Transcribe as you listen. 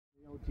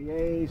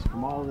OTAs,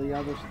 from all the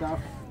other stuff?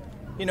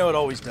 You know, it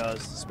always does,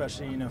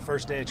 especially,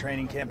 first day of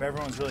training camp.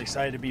 Everyone's really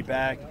excited to be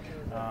back,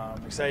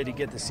 excited to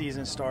get the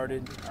season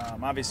started.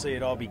 Obviously,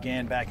 it all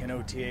began back in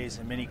OTAs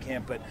and mini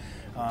camp, but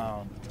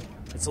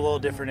it's a little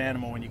different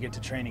animal when you get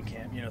to training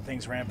camp.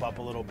 Things ramp up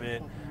a little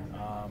bit.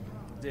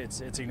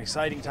 It's an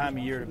exciting time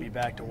of year to be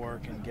back to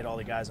work and get all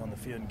the guys on the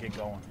field and get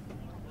going.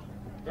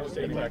 How was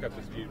taking back up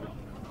to speed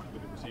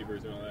with the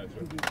receivers and all that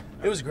stuff?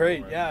 It was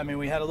great. Yeah, I mean,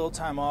 we had a little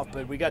time off,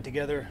 but we got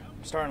together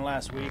starting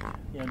last week,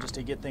 just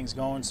to get things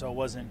going. So it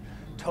wasn't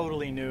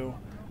totally new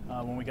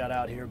when we got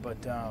out here, but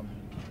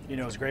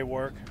it was great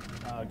work,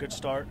 good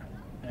start,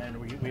 and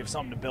we have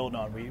something to build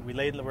on. We're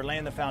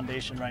laying the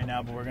foundation right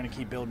now, but we're going to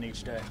keep building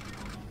each day.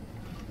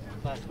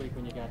 Last week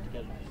when you got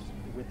together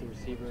with the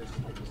receivers,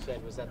 like you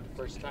said, was that the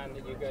first time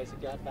that you guys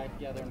had got back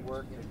together and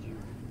worked, or did you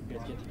guys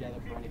get together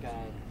for any kind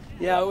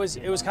of... Yeah, it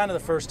was kind of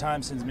the first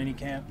time since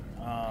minicamp.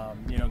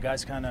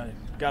 Guys kind of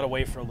got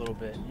away for a little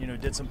bit.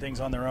 Did some things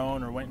on their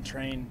own or went and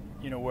trained,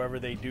 wherever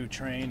they do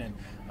train, and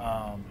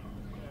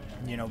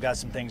got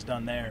some things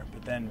done there.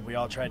 But then we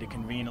all tried to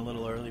convene a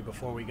little early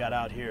before we got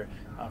out here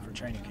for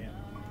training camp.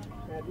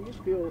 Matt, do you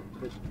feel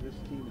that this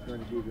team is going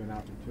to give you an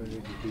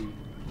opportunity to be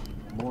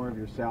more of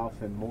yourself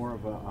and more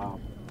of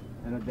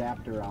an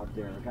adapter out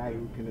there, a guy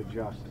who can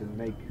adjust and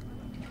make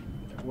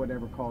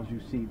whatever calls you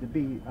see, to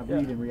be a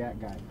read and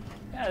react guy?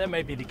 Yeah, that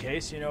may be the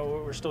case.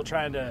 We're still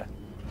trying to,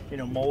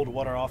 mold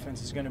what our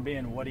offense is going to be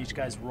and what each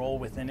guy's role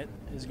within it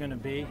is going to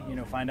be.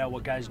 Find out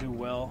what guys do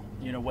well,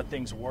 what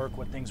things work,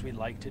 what things we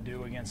like to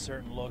do against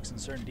certain looks and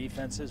certain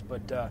defenses.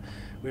 But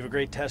we have a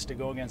great test to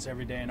go against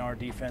every day in our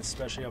defense,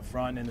 especially up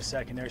front in the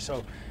secondary.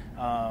 So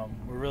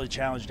we're really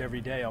challenged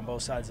every day on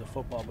both sides of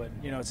football. But,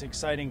 it's an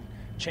exciting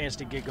chance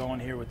to get going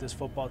here with this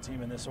football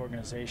team and this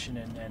organization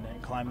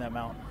and climb that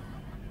mountain.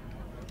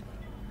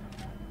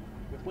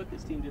 With what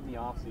this team did in the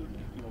offseason,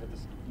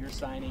 with your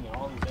signing and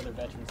all these other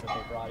veterans that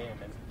they brought in,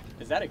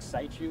 does that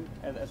excite you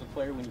as a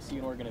player when you see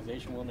an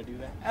organization willing to do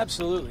that?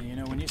 Absolutely.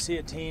 When you see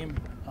a team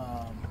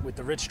with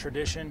the rich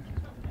tradition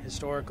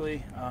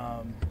historically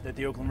that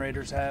the Oakland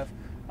Raiders have,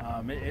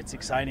 it's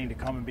exciting to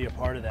come and be a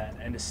part of that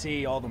and to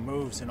see all the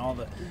moves and all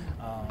the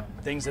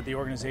things that the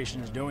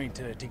organization is doing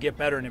to get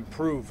better and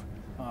improve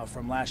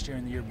from last year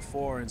and the year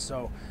before. And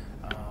so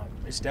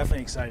it's definitely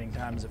an exciting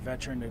time as a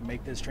veteran to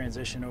make this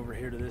transition over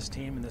here to this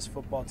team and this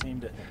football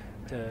team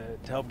to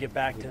help get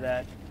back to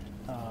that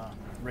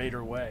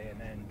Raider way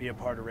and be a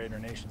part of Raider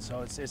Nation.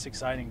 So it's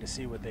exciting to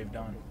see what they've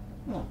done.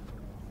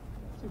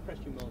 What's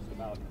impressed you most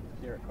about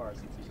Derek Carr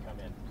since he's come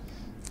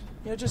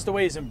in? Just the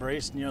way he's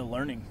embraced, the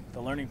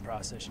learning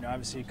process.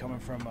 Obviously coming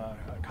from a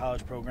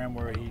college program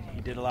where he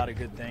did a lot of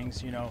good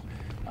things,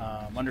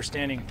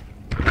 understanding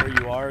where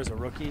you are as a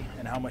rookie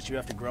and how much you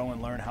have to grow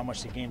and learn, how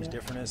much the game is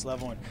different at this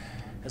level. And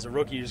as a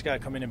rookie, you just got to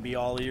come in and be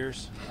all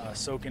ears,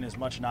 soak in as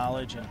much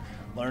knowledge and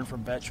learn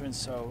from veterans.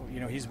 So,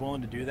 he's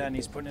willing to do that and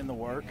he's putting in the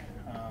work.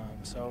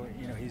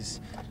 He's,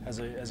 as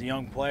a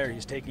young player,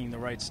 he's taking the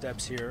right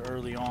steps here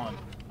early on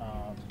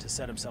to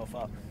set himself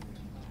up.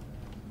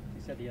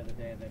 You said the other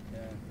day that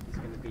he's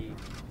going to be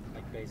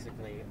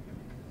basically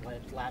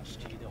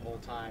latched to you the whole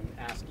time,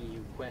 asking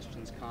you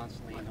questions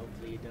constantly, and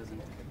hopefully he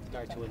doesn't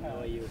start to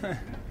annoy you.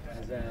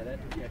 Has that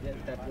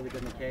really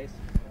been the case?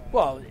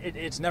 Well,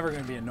 it's never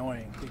going to be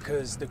annoying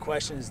because the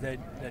questions that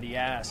he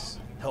asks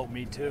help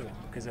me too,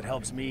 because it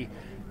helps me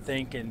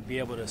think and be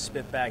able to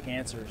spit back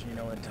answers,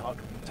 and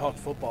talk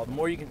football. The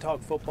more you can talk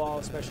football,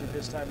 especially at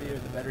this time of year,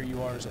 the better you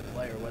are as a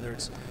player, whether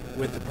it's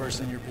with the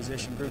person in your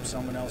position group,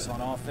 someone else on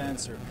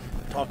offense, or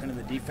talking to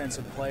the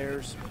defensive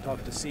players,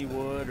 talk to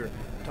Seawood or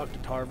talk to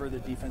Tarver, the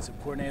defensive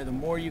coordinator. The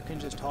more you can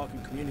just talk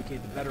and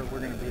communicate, the better we're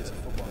going to be as a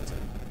football team.